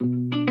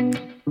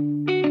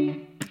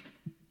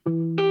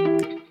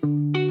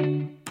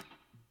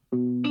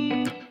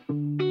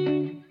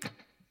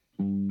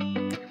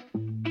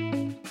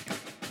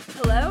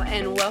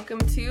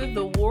to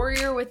The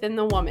Warrior Within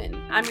the Woman.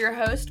 I'm your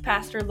host,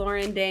 Pastor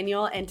Lauren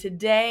Daniel, and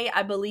today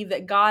I believe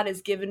that God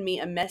has given me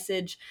a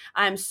message.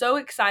 I'm so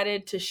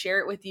excited to share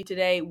it with you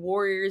today,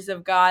 warriors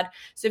of God.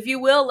 So if you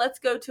will, let's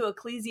go to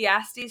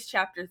Ecclesiastes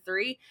chapter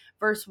 3,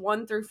 verse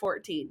 1 through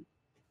 14.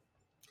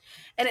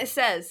 And it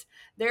says,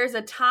 "There's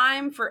a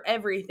time for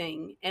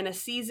everything and a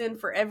season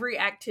for every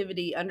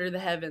activity under the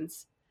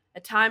heavens, a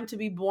time to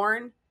be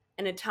born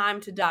and a time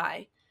to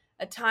die,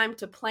 a time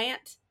to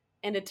plant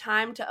and a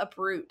time to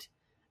uproot,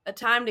 a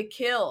time to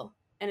kill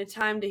and a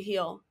time to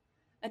heal,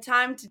 a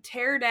time to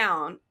tear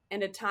down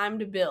and a time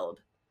to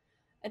build,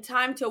 a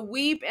time to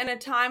weep and a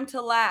time to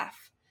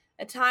laugh,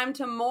 a time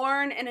to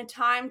mourn and a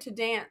time to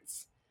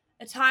dance,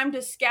 a time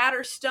to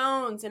scatter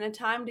stones and a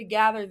time to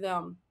gather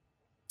them,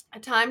 a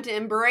time to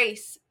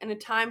embrace and a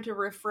time to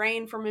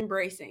refrain from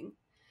embracing,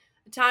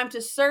 a time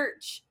to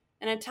search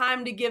and a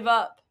time to give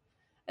up,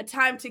 a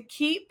time to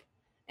keep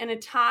and a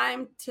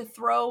time to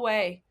throw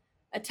away,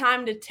 a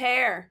time to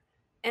tear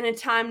and a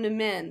time to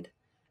mend,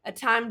 a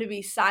time to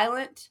be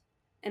silent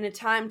and a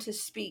time to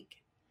speak,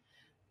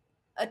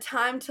 a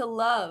time to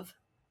love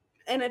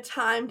and a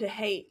time to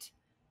hate,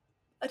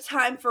 a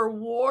time for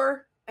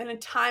war and a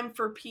time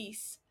for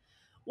peace.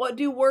 What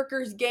do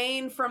workers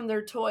gain from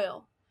their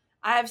toil?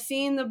 I have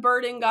seen the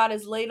burden God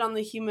has laid on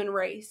the human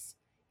race.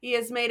 He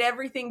has made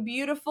everything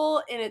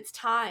beautiful in its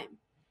time.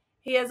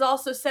 He has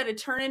also set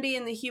eternity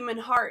in the human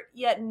heart,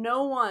 yet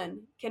no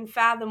one can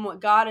fathom what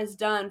God has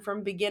done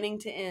from beginning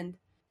to end.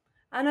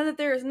 I know that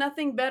there is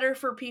nothing better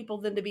for people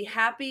than to be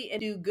happy and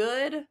do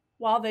good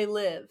while they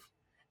live,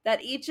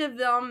 that each of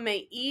them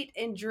may eat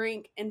and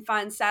drink and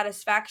find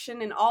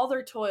satisfaction in all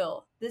their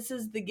toil. This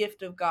is the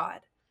gift of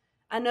God.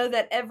 I know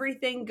that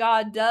everything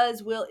God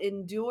does will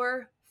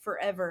endure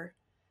forever.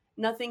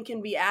 Nothing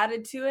can be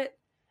added to it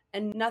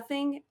and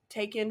nothing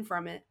taken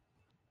from it.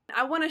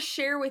 I want to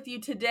share with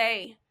you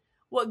today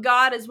what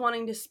God is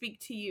wanting to speak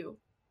to you.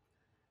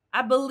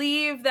 I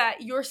believe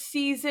that your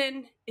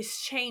season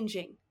is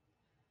changing.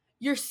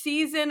 Your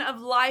season of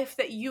life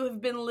that you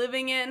have been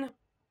living in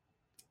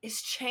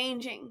is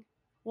changing,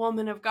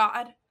 woman of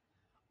God,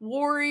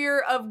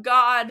 warrior of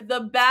God, the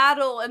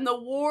battle and the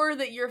war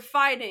that you're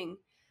fighting.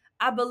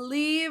 I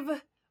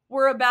believe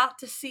we're about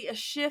to see a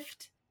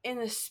shift in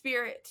the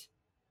spirit.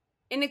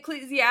 In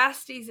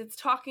Ecclesiastes, it's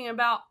talking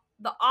about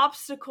the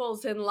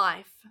obstacles in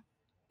life.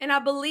 And I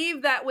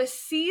believe that with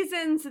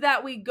seasons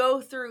that we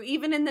go through,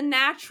 even in the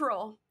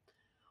natural,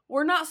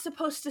 we're not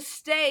supposed to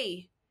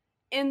stay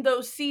in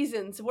those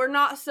seasons. We're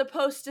not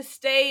supposed to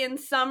stay in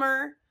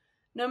summer,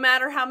 no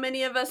matter how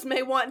many of us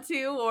may want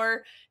to,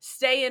 or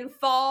stay in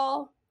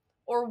fall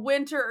or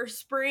winter or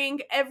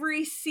spring.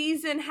 Every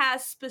season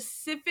has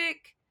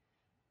specific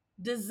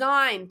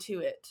design to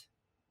it.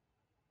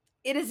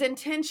 It is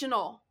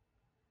intentional.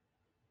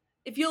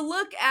 If you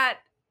look at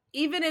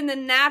even in the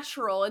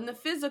natural, in the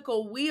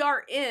physical,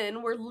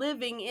 we're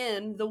living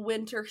in the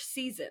winter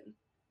season.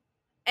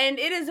 And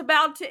it is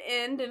about to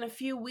end in a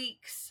few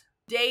weeks.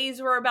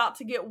 Days are about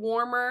to get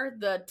warmer.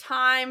 The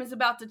time is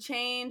about to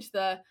change.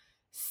 The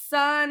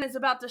sun is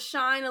about to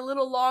shine a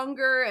little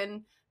longer,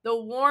 and the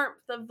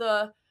warmth of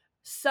the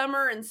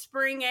summer and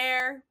spring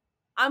air.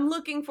 I'm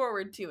looking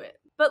forward to it.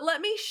 But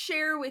let me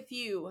share with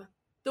you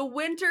the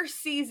winter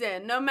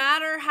season, no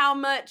matter how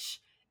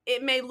much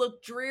it may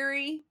look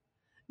dreary,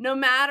 no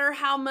matter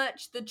how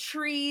much the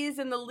trees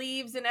and the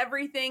leaves and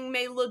everything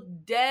may look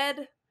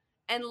dead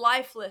and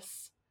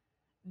lifeless,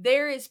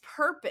 there is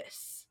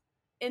purpose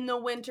in the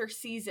winter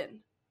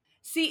season.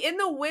 See, in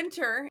the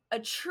winter, a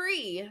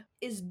tree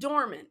is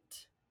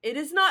dormant. It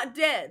is not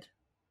dead,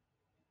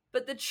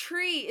 but the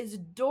tree is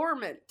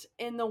dormant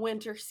in the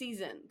winter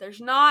season. There's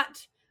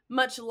not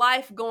much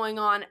life going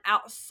on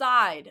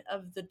outside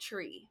of the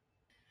tree.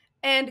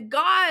 And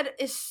God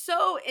is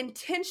so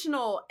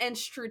intentional and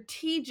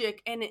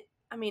strategic and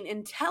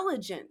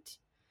intelligent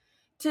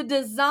to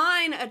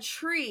design a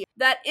tree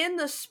that in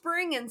the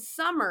spring and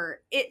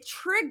summer, it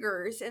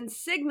triggers and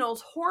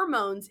signals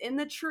hormones in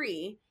the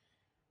tree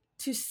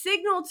to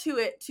signal to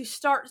it to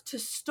start to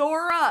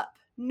store up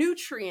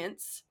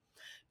nutrients,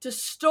 to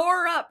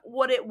store up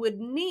what it would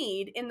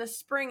need in the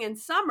spring and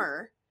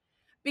summer,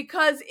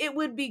 because it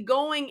would be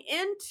going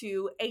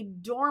into a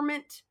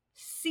dormant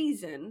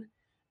season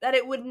that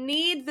it would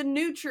need the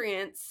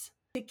nutrients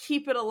to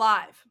keep it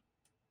alive.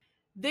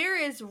 There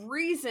is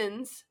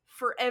reasons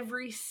for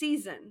every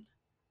season,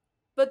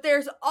 but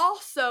there's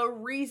also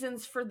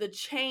reasons for the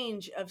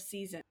change of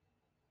season.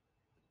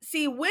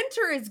 See,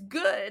 winter is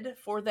good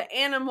for the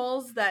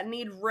animals that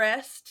need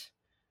rest,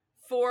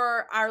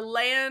 for our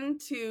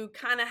land to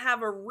kind of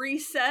have a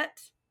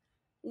reset.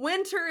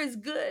 Winter is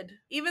good,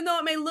 even though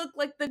it may look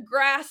like the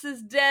grass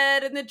is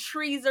dead and the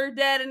trees are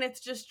dead and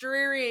it's just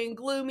dreary and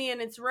gloomy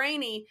and it's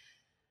rainy,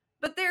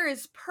 but there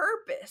is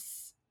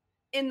purpose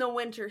in the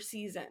winter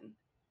season.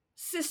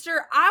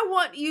 Sister, I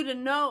want you to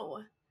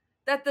know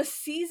that the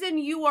season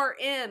you are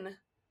in,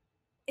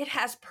 it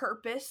has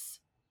purpose.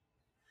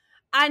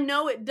 I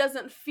know it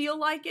doesn't feel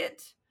like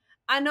it.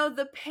 I know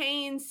the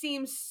pain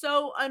seems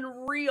so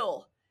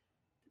unreal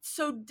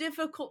so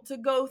difficult to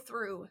go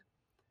through.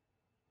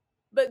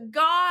 But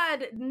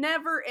God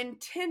never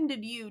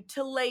intended you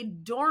to lay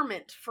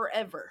dormant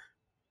forever.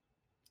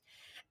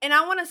 And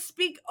I want to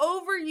speak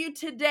over you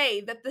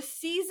today that the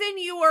season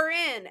you are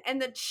in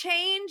and the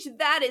change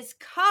that is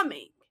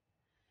coming,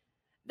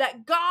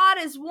 that God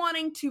is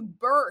wanting to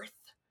birth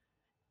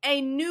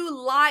a new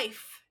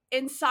life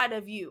inside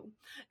of you.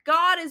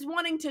 God is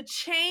wanting to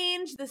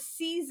change the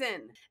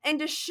season and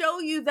to show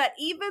you that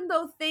even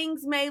though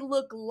things may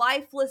look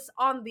lifeless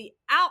on the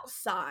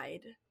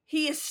outside,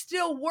 He is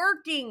still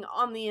working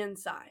on the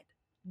inside.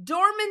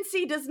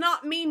 Dormancy does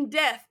not mean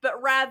death,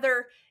 but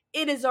rather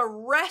it is a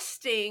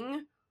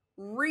resting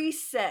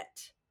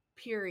reset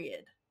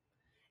period.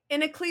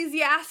 In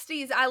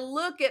Ecclesiastes, I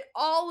look at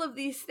all of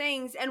these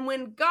things, and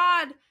when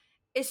God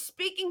is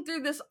speaking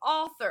through this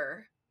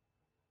author,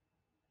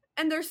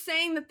 and they're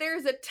saying that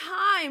there's a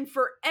time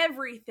for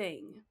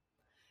everything.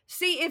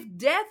 See, if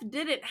death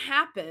didn't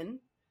happen,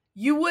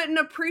 you wouldn't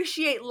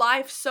appreciate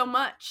life so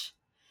much.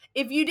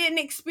 If you didn't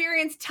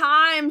experience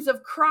times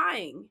of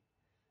crying,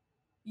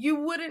 you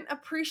wouldn't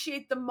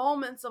appreciate the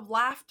moments of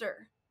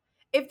laughter.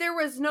 If there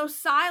was no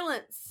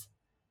silence,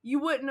 you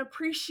wouldn't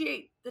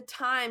appreciate the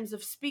times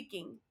of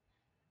speaking.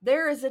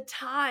 There is a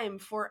time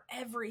for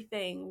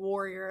everything,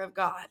 warrior of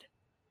God.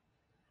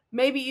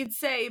 Maybe you'd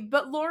say,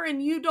 but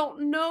Lauren, you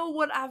don't know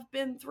what I've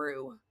been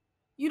through.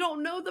 You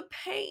don't know the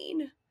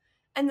pain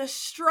and the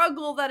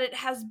struggle that it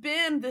has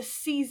been this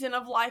season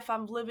of life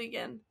I'm living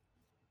in.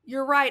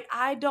 You're right,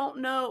 I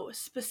don't know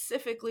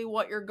specifically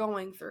what you're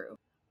going through.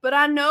 But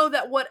I know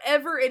that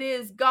whatever it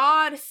is,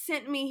 God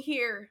sent me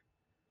here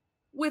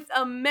with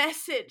a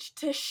message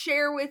to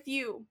share with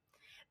you.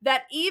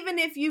 That even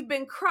if you've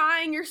been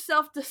crying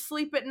yourself to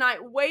sleep at night,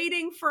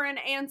 waiting for an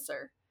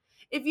answer,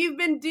 if you've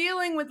been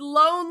dealing with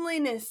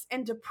loneliness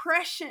and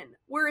depression,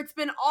 where it's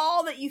been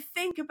all that you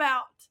think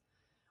about,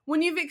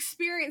 when you've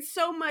experienced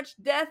so much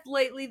death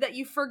lately that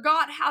you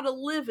forgot how to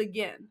live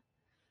again,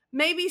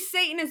 maybe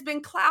Satan has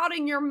been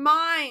clouding your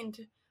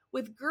mind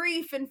with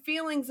grief and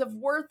feelings of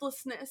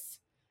worthlessness.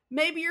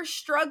 Maybe you're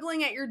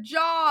struggling at your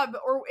job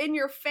or in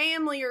your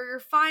family or your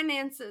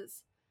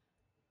finances.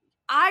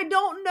 I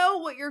don't know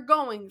what you're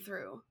going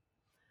through,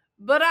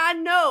 but I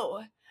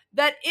know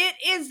that it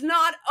is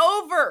not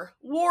over,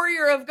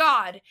 warrior of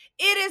God.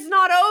 It is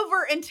not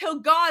over until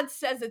God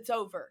says it's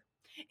over.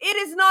 It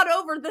is not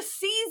over. The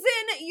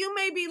season you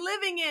may be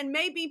living in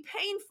may be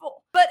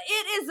painful, but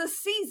it is a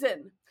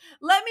season.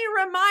 Let me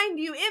remind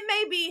you, it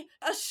may be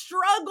a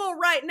struggle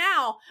right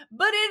now,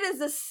 but it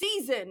is a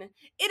season.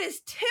 It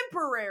is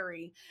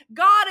temporary.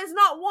 God is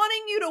not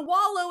wanting you to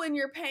wallow in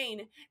your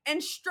pain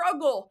and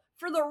struggle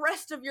for the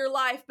rest of your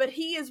life, but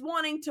He is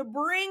wanting to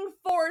bring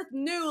forth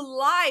new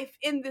life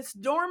in this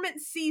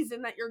dormant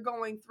season that you're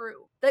going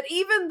through. That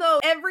even though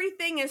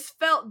everything is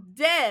felt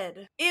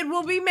dead, it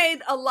will be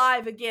made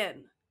alive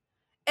again.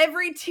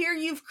 Every tear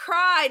you've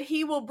cried,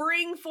 He will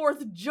bring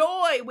forth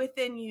joy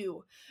within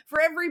you.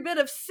 For every bit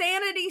of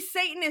sanity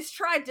Satan has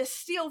tried to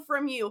steal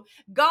from you,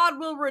 God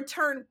will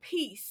return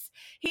peace.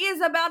 He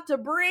is about to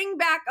bring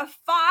back a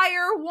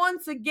fire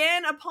once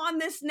again upon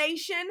this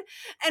nation.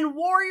 And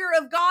warrior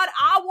of God,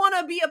 I want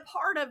to be a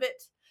part of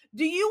it.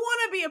 Do you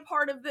want to be a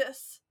part of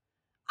this?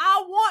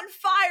 I want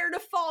fire to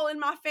fall in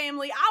my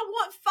family. I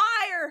want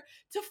fire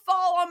to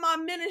fall on my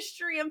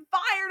ministry and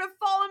fire to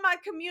fall in my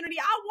community.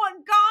 I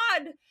want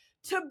God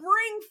to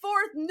bring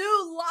forth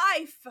new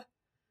life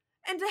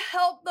and to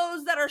help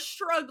those that are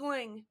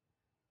struggling.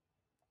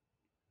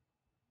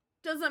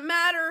 Doesn't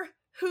matter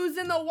who's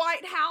in the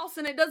White House,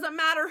 and it doesn't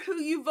matter who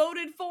you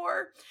voted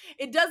for.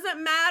 It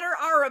doesn't matter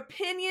our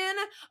opinion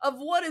of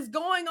what is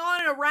going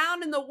on and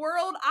around in the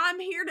world. I'm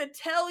here to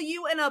tell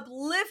you and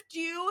uplift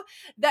you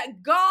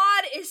that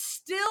God is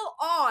still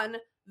on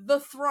the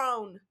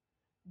throne.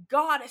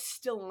 God is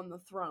still on the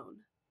throne.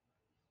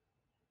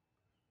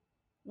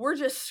 We're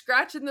just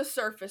scratching the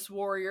surface,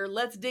 warrior.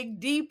 Let's dig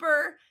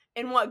deeper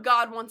in what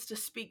God wants to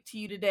speak to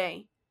you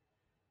today.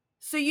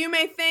 So you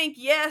may think,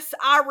 yes,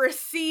 I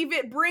receive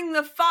it. Bring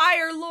the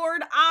fire,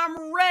 Lord.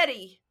 I'm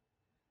ready.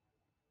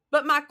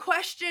 But my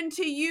question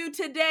to you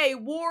today,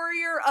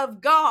 warrior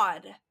of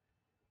God,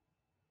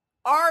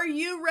 are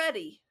you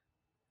ready?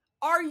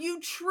 Are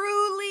you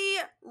truly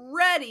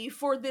ready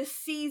for this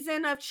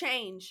season of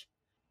change?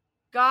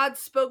 God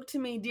spoke to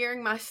me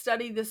during my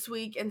study this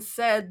week and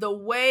said the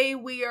way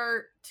we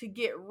are to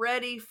get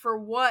ready for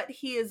what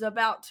He is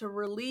about to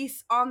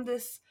release on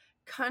this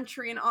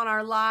country and on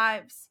our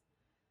lives,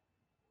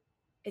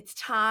 it's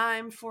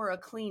time for a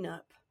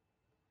cleanup.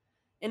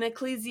 In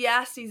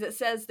Ecclesiastes, it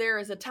says there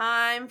is a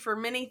time for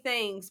many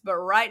things, but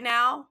right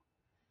now,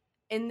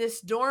 in this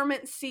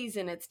dormant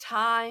season, it's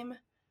time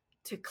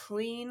to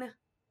clean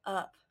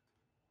up.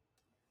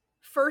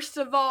 First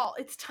of all,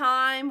 it's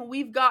time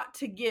we've got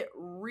to get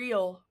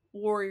real,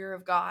 warrior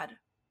of God.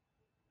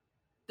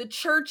 The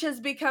church has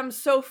become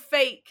so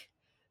fake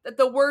that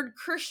the word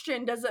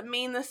Christian doesn't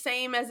mean the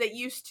same as it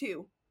used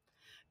to.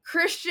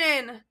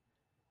 Christian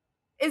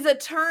is a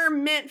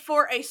term meant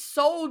for a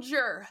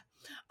soldier,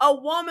 a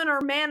woman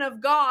or man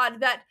of God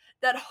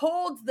that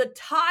holds the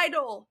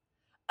title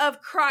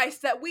of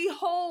Christ, that we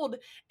hold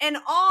and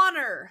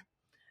honor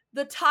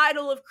the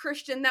title of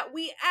Christian, that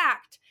we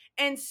act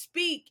and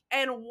speak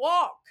and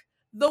walk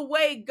the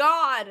way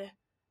God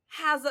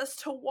has us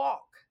to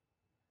walk.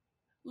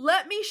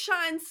 Let me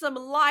shine some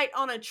light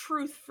on a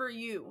truth for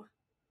you.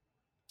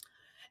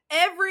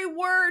 Every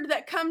word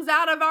that comes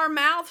out of our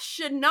mouth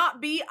should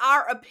not be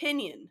our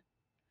opinion.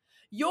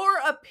 Your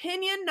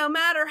opinion, no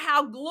matter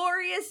how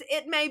glorious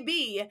it may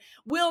be,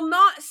 will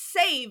not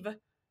save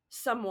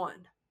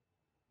someone.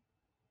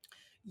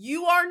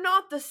 You are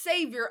not the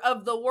savior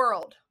of the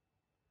world.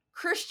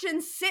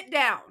 Christians, sit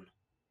down.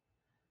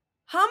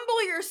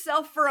 Humble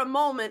yourself for a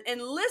moment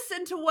and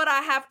listen to what I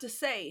have to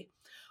say.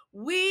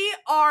 We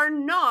are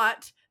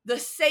not the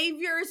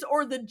saviors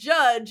or the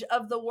judge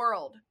of the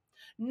world.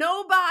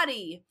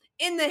 Nobody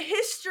in the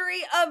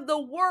history of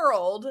the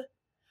world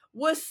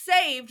was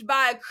saved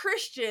by a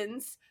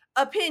Christian's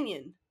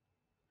opinion.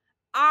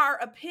 Our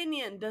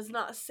opinion does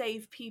not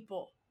save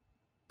people,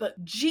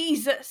 but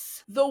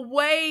Jesus, the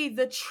way,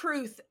 the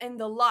truth, and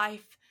the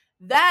life,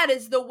 that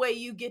is the way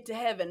you get to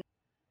heaven.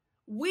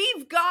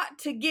 We've got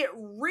to get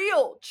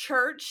real,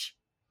 church.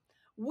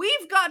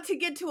 We've got to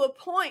get to a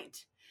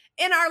point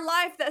in our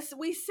life that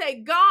we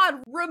say,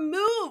 God,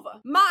 remove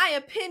my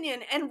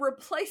opinion and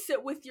replace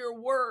it with your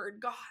word,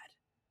 God.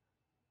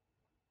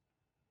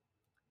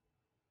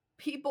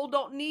 People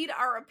don't need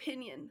our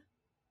opinion,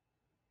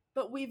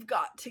 but we've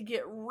got to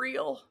get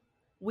real.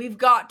 We've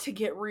got to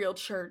get real,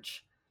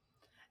 church.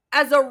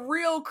 As a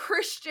real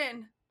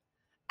Christian,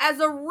 as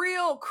a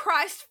real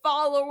Christ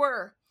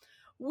follower,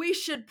 we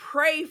should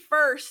pray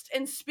first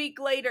and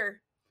speak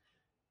later.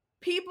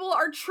 People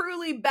are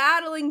truly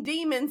battling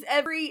demons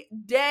every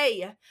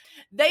day.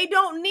 They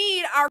don't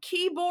need our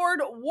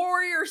keyboard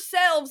warrior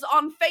selves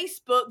on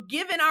Facebook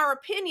giving our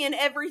opinion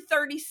every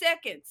 30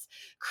 seconds.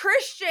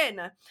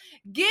 Christian,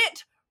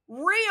 get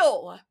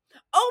real.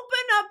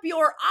 Open up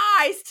your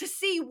eyes to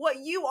see what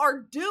you are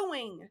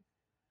doing.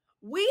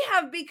 We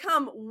have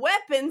become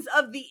weapons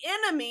of the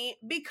enemy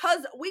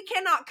because we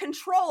cannot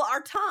control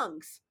our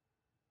tongues.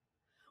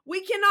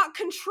 We cannot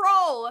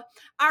control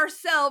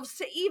ourselves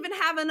to even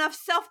have enough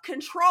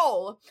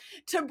self-control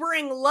to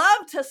bring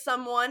love to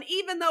someone,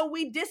 even though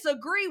we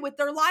disagree with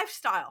their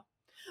lifestyle.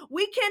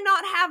 We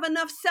cannot have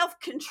enough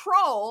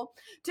self-control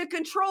to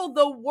control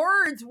the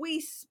words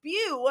we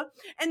spew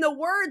and the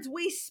words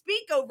we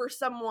speak over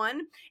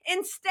someone.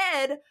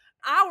 Instead,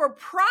 our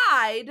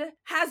pride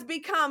has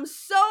become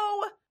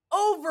so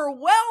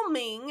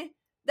overwhelming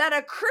that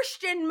a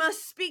Christian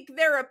must speak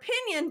their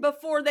opinion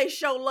before they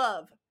show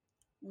love.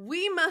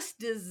 We must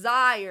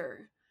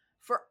desire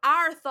for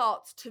our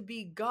thoughts to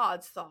be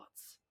God's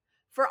thoughts,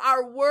 for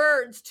our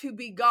words to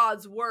be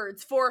God's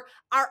words, for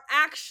our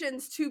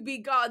actions to be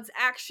God's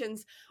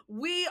actions.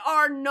 We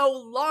are no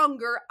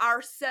longer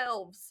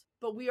ourselves,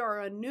 but we are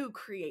a new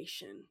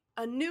creation.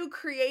 A new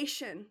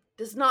creation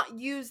does not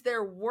use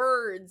their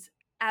words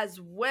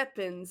as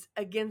weapons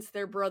against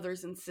their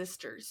brothers and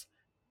sisters,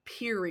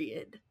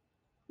 period.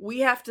 We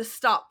have to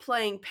stop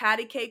playing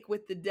patty cake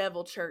with the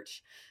devil,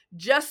 church.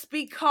 Just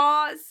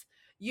because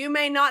you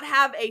may not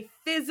have a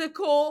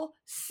physical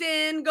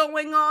sin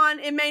going on,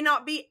 it may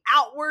not be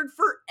outward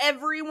for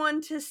everyone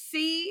to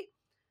see,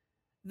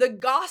 the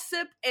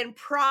gossip and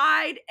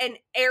pride and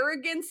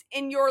arrogance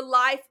in your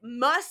life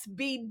must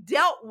be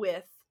dealt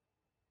with,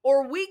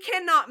 or we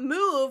cannot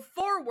move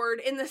forward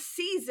in the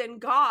season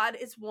God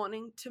is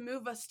wanting to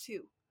move us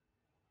to.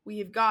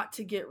 We've got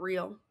to get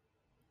real.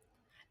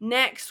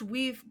 Next,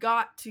 we've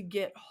got to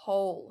get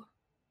whole.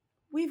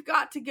 We've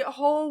got to get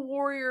whole,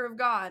 warrior of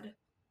God.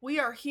 We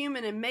are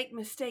human and make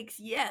mistakes.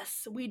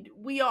 Yes,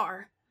 we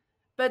are.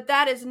 But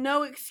that is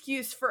no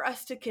excuse for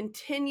us to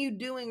continue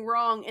doing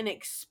wrong and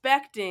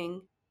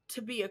expecting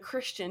to be a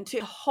Christian, to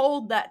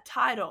hold that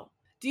title.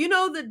 Do you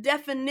know the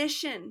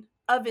definition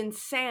of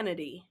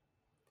insanity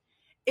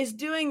is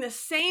doing the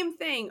same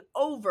thing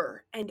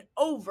over and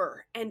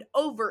over and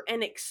over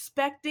and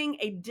expecting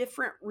a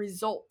different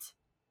result?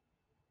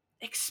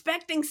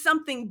 Expecting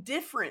something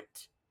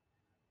different.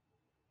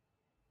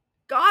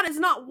 God is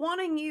not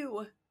wanting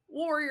you,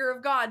 warrior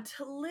of God,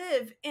 to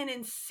live in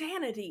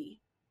insanity,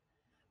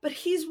 but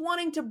he's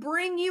wanting to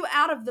bring you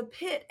out of the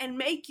pit and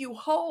make you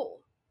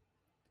whole.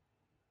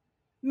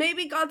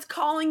 Maybe God's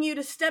calling you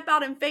to step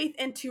out in faith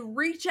and to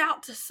reach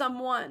out to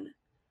someone,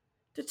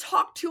 to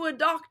talk to a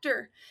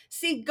doctor.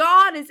 See,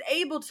 God is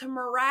able to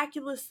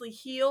miraculously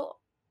heal.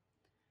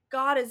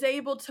 God is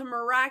able to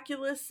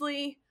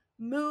miraculously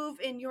move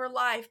in your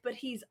life, but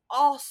he's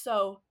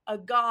also a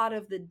God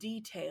of the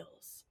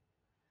details.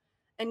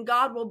 And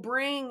God will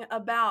bring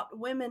about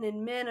women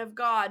and men of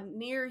God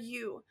near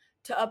you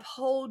to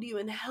uphold you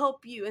and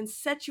help you and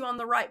set you on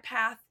the right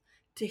path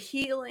to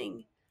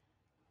healing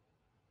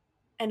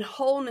and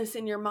wholeness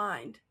in your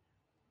mind.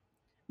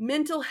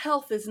 Mental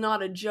health is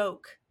not a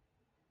joke.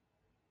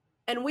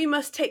 And we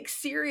must take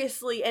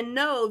seriously and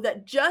know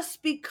that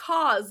just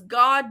because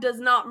God does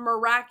not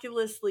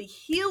miraculously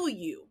heal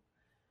you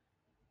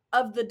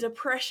of the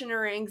depression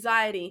or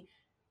anxiety,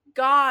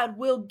 God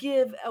will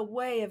give a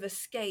way of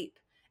escape,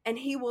 and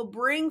he will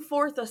bring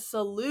forth a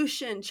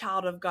solution,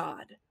 child of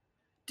God.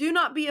 Do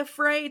not be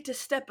afraid to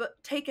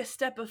take a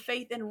step of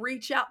faith and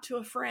reach out to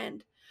a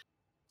friend.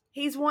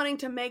 He's wanting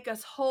to make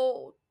us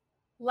whole.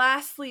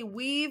 Lastly,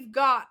 we've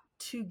got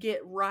to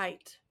get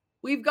right.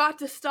 We've got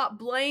to stop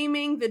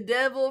blaming the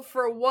devil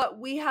for what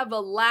we have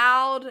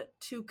allowed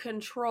to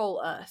control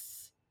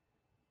us.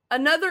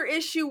 Another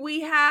issue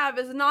we have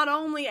is not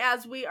only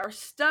as we are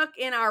stuck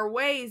in our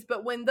ways,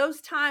 but when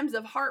those times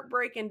of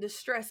heartbreak and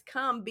distress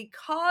come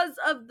because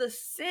of the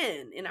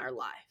sin in our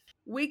life.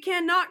 We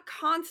cannot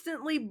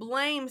constantly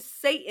blame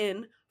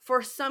Satan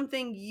for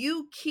something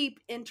you keep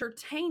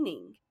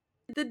entertaining.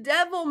 The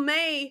devil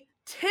may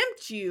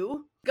tempt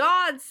you.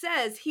 God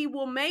says he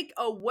will make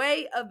a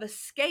way of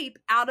escape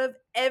out of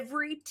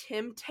every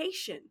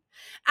temptation,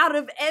 out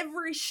of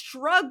every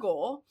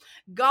struggle.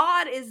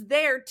 God is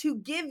there to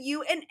give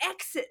you an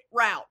exit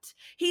route.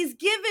 He's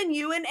given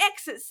you an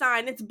exit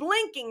sign. It's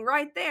blinking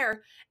right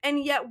there.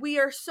 And yet we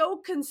are so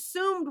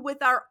consumed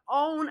with our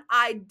own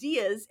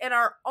ideas and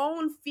our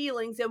own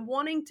feelings and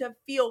wanting to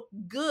feel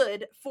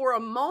good for a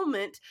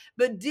moment,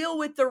 but deal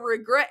with the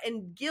regret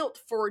and guilt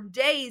for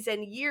days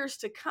and years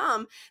to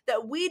come,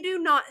 that we do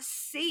not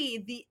see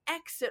the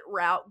exit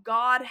route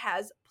God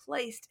has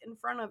placed in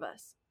front of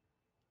us.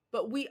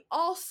 But we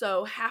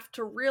also have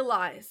to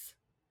realize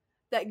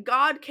that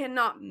God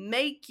cannot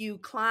make you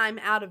climb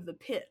out of the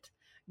pit.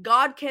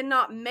 God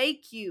cannot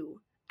make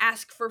you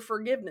ask for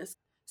forgiveness.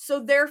 So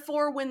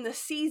therefore, when the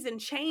season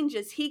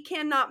changes, he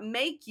cannot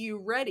make you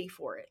ready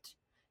for it.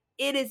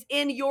 It is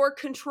in your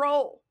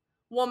control,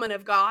 woman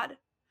of God.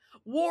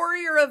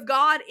 Warrior of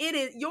God,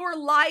 your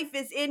life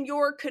is in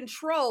your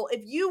control.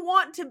 If you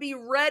want to be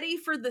ready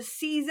for the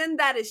season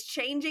that is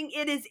changing,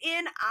 it is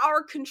in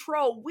our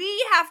control.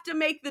 We have to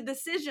make the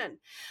decision.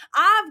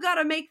 I've got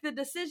to make the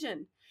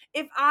decision.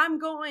 If I'm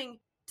going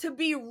to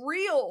be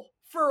real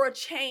for a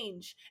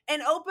change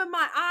and open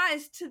my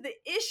eyes to the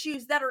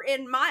issues that are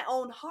in my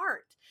own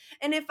heart,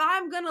 and if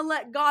I'm going to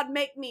let God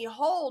make me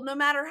whole, no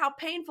matter how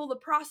painful the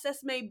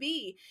process may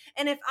be,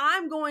 and if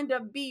I'm going to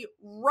be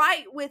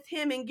right with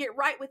him and get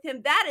right with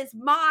him, that is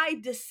my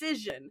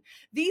decision.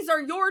 These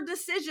are your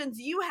decisions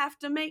you have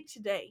to make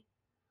today.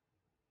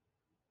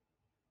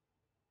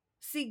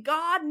 See,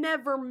 God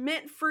never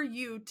meant for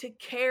you to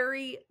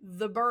carry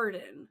the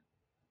burden.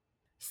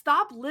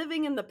 Stop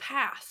living in the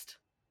past.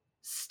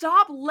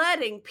 Stop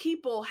letting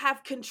people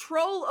have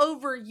control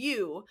over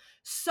you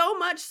so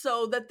much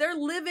so that they're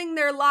living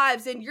their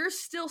lives and you're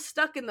still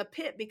stuck in the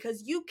pit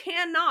because you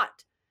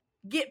cannot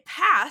get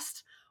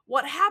past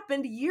what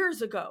happened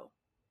years ago.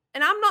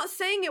 And I'm not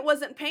saying it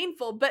wasn't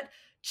painful, but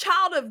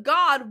child of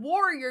God,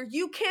 warrior,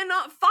 you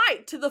cannot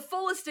fight to the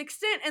fullest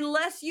extent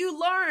unless you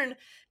learn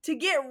to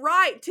get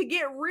right, to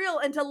get real,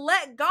 and to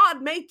let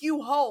God make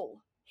you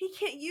whole. He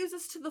can't use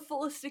us to the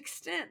fullest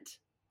extent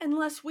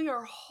unless we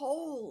are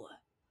whole.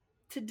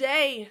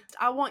 Today,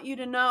 I want you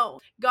to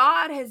know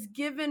God has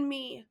given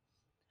me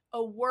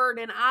a word,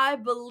 and I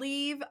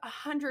believe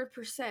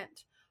 100%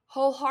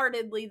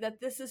 wholeheartedly that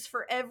this is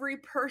for every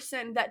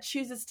person that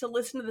chooses to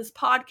listen to this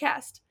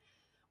podcast.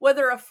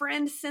 Whether a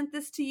friend sent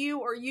this to you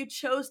or you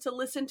chose to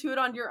listen to it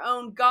on your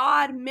own,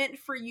 God meant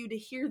for you to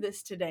hear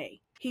this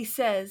today. He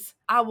says,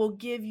 I will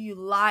give you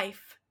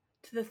life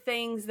to the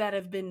things that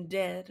have been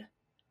dead.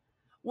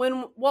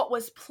 When what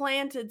was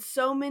planted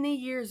so many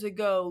years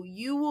ago,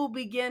 you will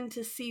begin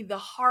to see the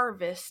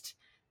harvest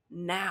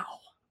now.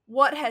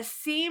 What has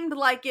seemed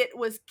like it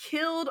was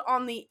killed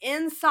on the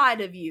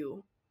inside of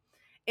you,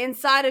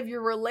 inside of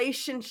your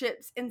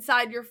relationships,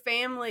 inside your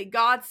family,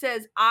 God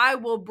says, I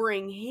will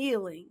bring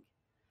healing.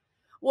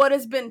 What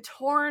has been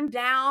torn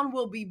down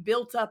will be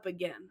built up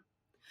again.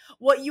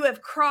 What you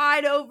have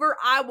cried over,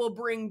 I will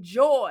bring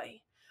joy.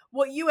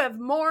 What you have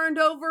mourned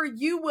over,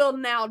 you will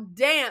now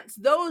dance.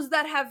 Those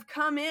that have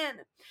come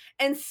in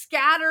and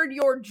scattered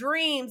your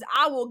dreams,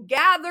 I will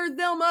gather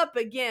them up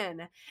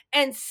again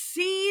and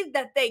see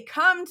that they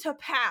come to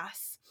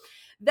pass.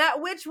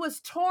 That which was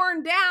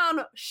torn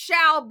down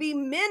shall be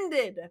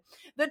mended.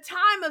 The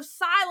time of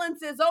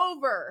silence is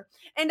over,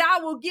 and I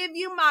will give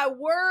you my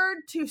word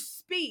to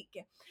speak.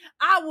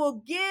 I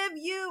will give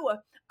you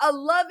a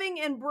loving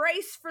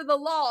embrace for the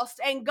lost.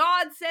 And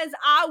God says,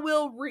 I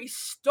will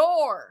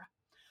restore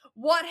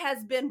what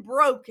has been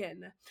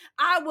broken.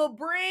 I will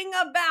bring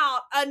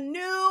about a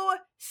new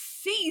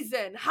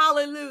season.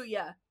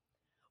 Hallelujah.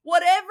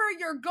 Whatever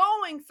you're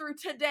going through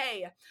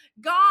today,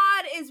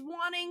 God is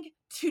wanting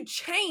to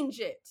change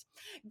it.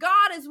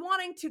 God is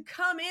wanting to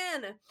come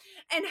in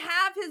and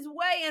have his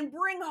way and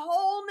bring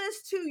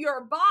wholeness to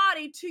your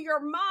body, to your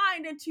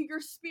mind, and to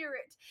your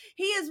spirit.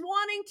 He is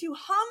wanting to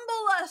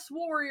humble us,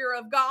 warrior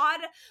of God,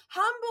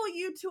 humble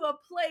you to a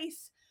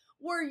place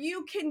where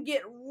you can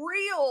get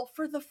real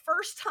for the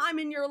first time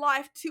in your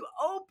life, to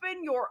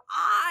open your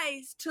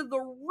eyes to the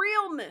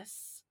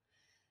realness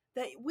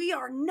that we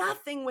are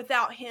nothing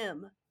without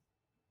him.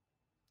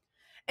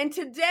 And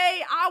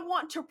today I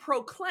want to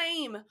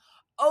proclaim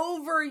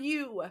over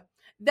you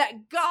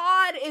that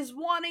God is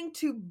wanting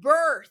to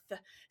birth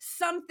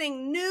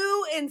something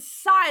new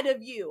inside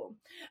of you,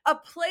 a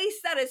place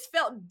that has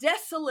felt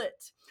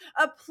desolate,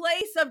 a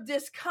place of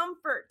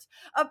discomfort,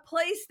 a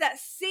place that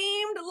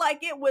seemed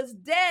like it was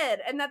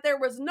dead and that there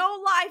was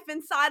no life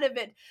inside of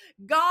it.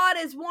 God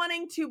is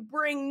wanting to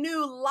bring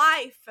new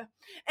life.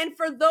 And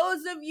for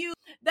those of you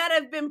that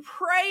have been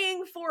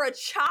praying for a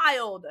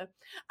child,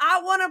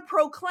 I want to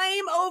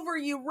proclaim over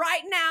you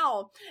right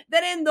now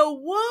that in the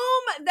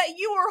womb that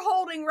you are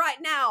holding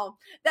right now,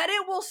 that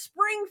it will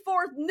spring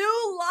forth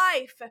new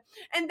life,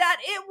 and that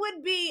it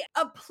would be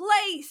a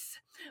place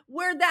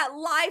where that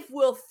life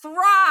will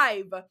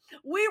thrive.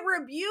 We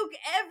rebuke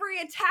every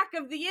attack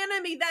of the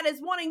enemy that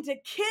is wanting to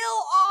kill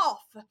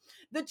off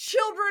the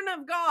children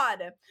of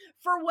God.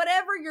 For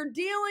whatever you're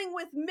dealing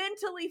with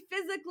mentally,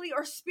 physically,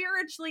 or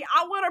spiritually,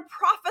 I want to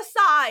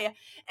prophesy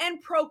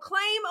and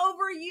proclaim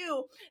over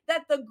you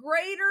that the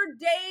greater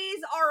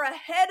days are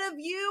ahead of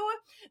you,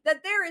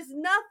 that there is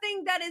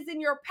nothing that is in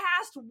your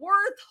past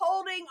worth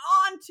holding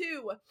on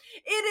to.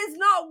 It is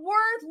not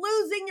worth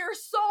losing your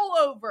soul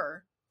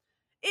over.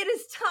 It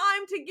is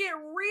time to get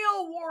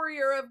real,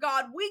 warrior of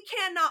God. We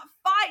cannot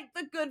fight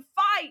the good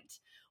fight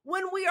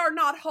when we are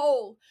not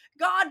whole.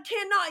 God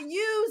cannot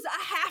use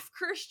a half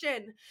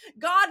Christian.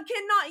 God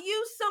cannot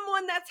use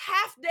someone that's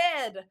half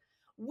dead.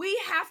 We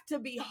have to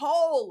be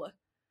whole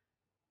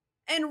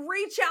and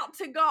reach out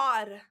to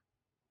God.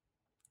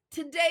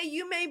 Today,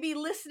 you may be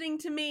listening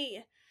to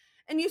me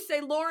and you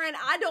say, Lauren,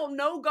 I don't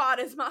know God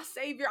as my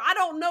Savior. I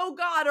don't know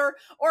God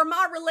or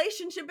my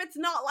relationship. It's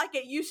not like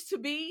it used to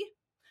be.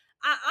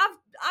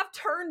 I've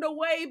turned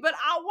away, but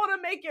I want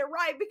to make it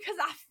right because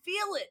I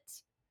feel it.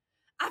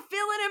 I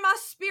feel it in my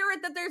spirit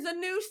that there's a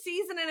new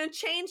season and a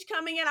change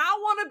coming, and I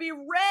want to be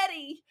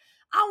ready.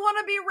 I want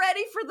to be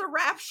ready for the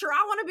rapture.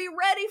 I want to be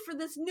ready for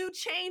this new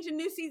change and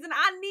new season.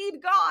 I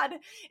need God.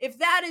 If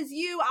that is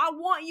you, I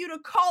want you to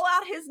call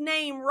out his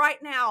name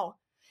right now.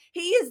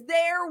 He is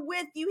there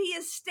with you. He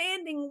is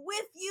standing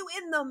with you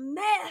in the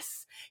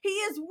mess. He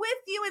is with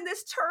you in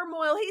this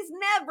turmoil. He's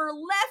never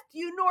left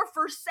you nor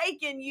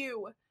forsaken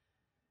you.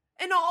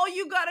 And all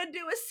you got to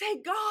do is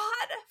say,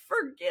 God,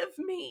 forgive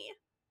me.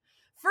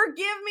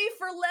 Forgive me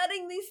for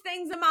letting these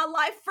things in my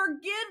life.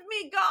 Forgive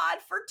me, God,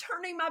 for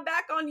turning my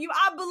back on you.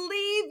 I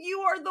believe you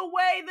are the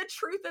way, the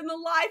truth, and the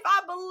life.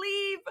 I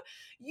believe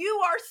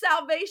you are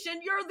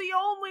salvation. You're the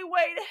only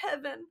way to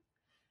heaven.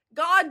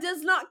 God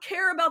does not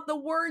care about the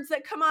words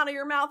that come out of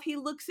your mouth. He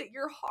looks at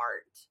your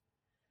heart.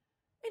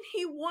 And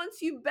he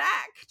wants you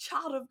back,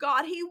 child of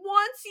God. He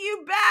wants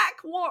you back,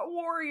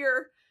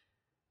 warrior.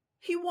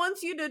 He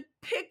wants you to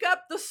pick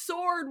up the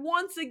sword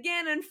once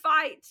again and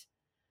fight.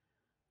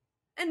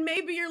 And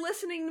maybe you're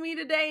listening to me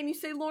today and you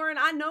say, Lauren,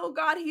 I know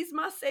God, he's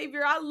my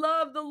Savior. I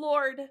love the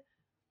Lord.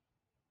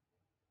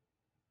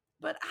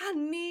 But I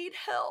need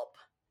help.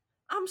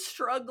 I'm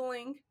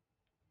struggling.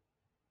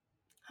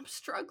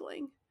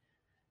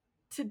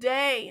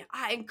 Today,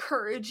 I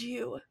encourage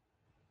you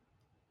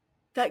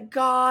that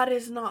God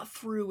is not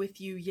through with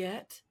you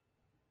yet.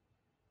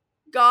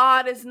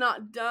 God is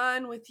not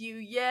done with you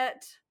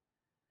yet.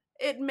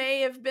 It may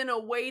have been a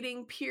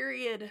waiting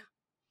period,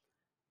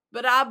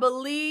 but I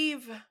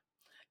believe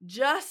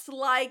just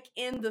like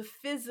in the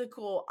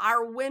physical,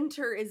 our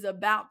winter is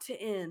about to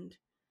end.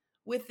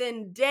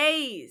 Within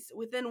days,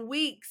 within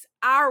weeks,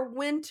 our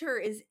winter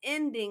is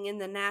ending in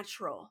the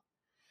natural.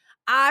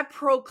 I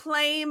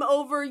proclaim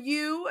over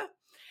you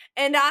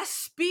and I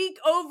speak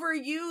over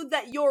you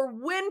that your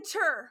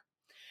winter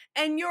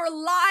and your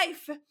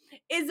life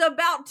is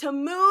about to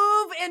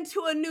move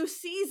into a new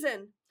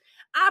season.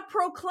 I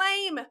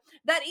proclaim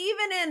that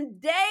even in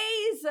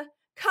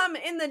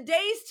the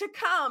days to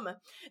come,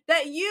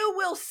 that you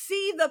will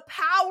see the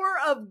power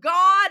of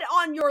God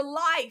on your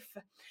life,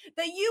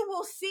 that you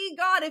will see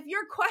God. If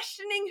you're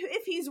questioning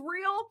if he's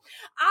real,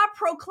 I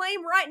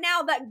proclaim right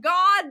now that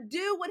God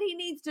do what he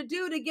needs to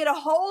do to get a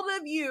hold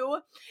of you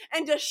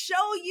and to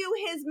show you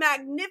his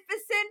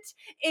magnificent,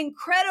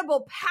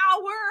 incredible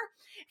power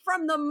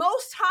from the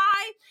Most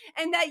High,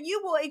 and that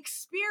you will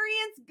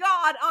experience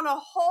God on a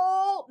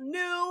whole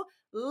new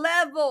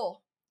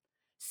level.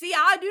 See,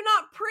 I do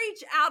not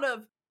preach out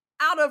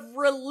of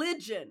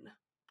religion.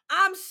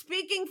 I'm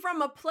speaking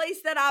from a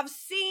place that I've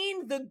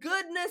seen the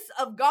goodness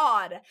of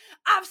God.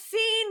 I've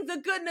seen the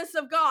goodness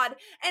of God,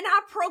 and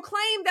I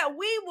proclaim that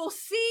we will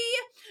see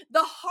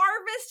the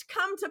harvest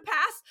come to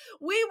pass.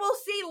 We will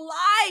see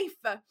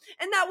life,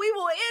 and that we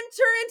will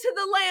enter into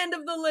the land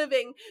of the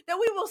living, that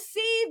we will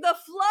see the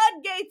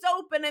floodgates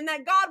open, and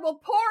that God will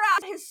pour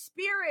out his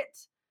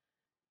Spirit,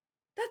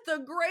 that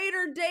the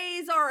greater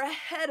days are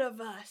ahead of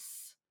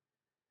us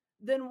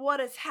than what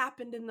has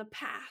happened in the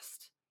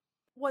past.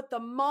 What the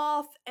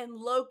moth and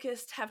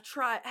locust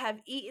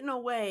have eaten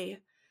away,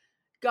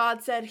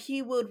 God said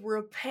he would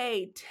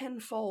repay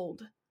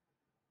tenfold.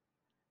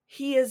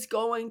 He is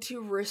going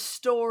to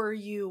restore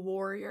you,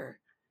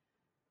 warrior.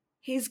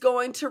 He's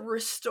going to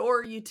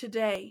restore you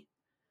today.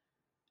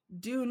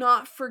 Do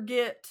not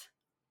forget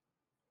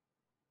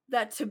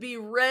that to be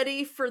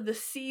ready for the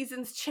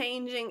seasons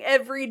changing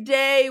every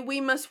day,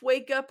 we must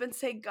wake up and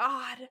say,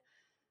 God,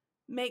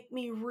 make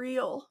me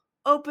real.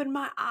 Open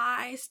my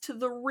eyes to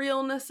the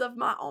realness of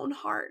my own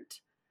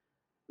heart.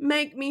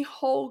 Make me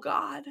whole,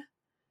 God,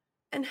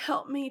 and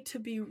help me to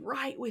be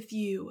right with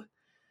you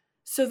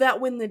so that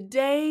when the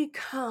day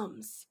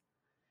comes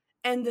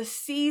and the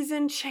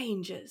season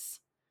changes,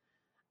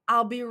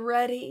 I'll be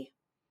ready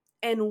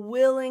and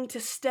willing to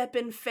step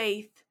in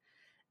faith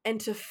and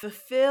to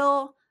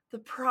fulfill the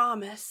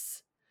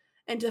promise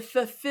and to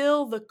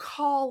fulfill the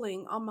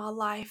calling on my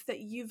life that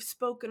you've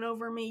spoken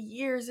over me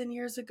years and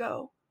years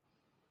ago.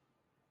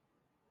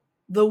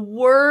 The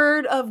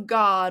word of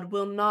God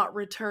will not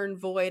return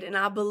void. And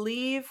I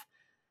believe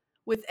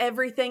with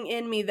everything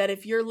in me that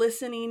if you're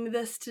listening to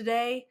this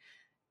today,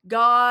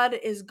 God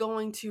is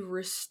going to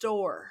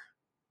restore.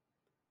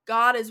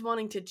 God is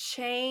wanting to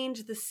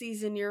change the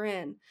season you're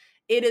in.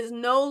 It is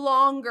no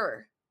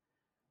longer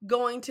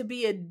going to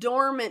be a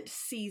dormant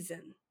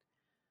season,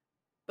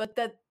 but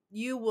that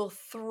you will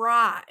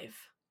thrive.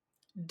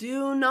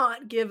 Do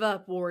not give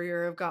up,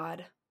 warrior of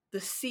God.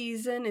 The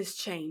season is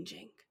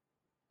changing.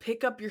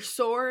 Pick up your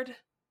sword,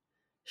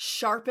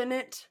 sharpen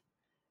it,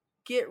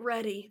 get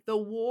ready. The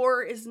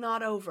war is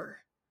not over,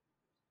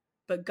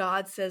 but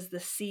God says the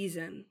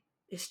season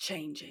is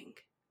changing.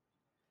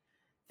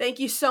 Thank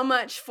you so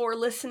much for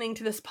listening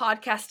to this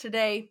podcast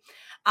today.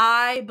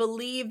 I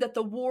believe that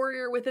the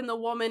warrior within the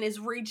woman is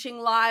reaching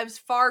lives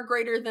far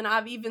greater than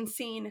I've even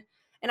seen.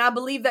 And I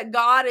believe that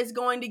God is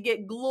going to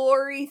get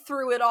glory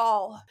through it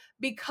all.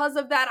 Because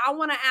of that, I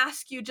want to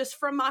ask you just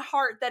from my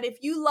heart that if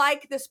you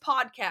like this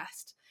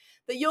podcast,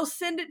 that you'll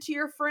send it to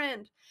your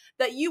friend,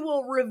 that you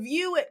will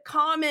review it,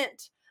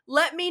 comment,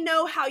 let me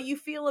know how you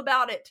feel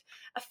about it.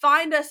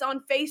 Find us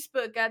on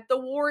Facebook at The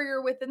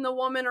Warrior Within the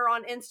Woman or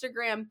on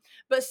Instagram.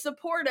 But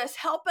support us.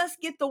 Help us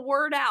get the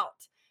word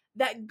out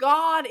that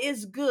God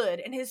is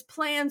good and his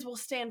plans will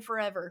stand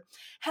forever.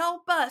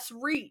 Help us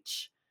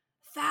reach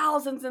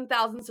thousands and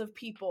thousands of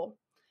people.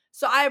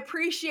 So I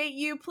appreciate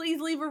you.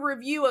 Please leave a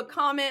review, a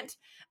comment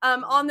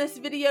on this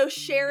video,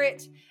 share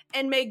it,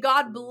 and may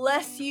God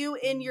bless you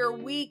in your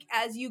week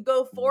as you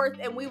go forth,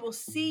 and we will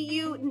see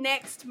you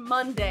next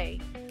Monday.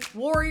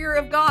 Warrior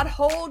of God,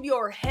 hold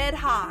your head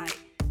high.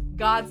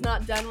 God's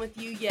not done with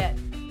you yet.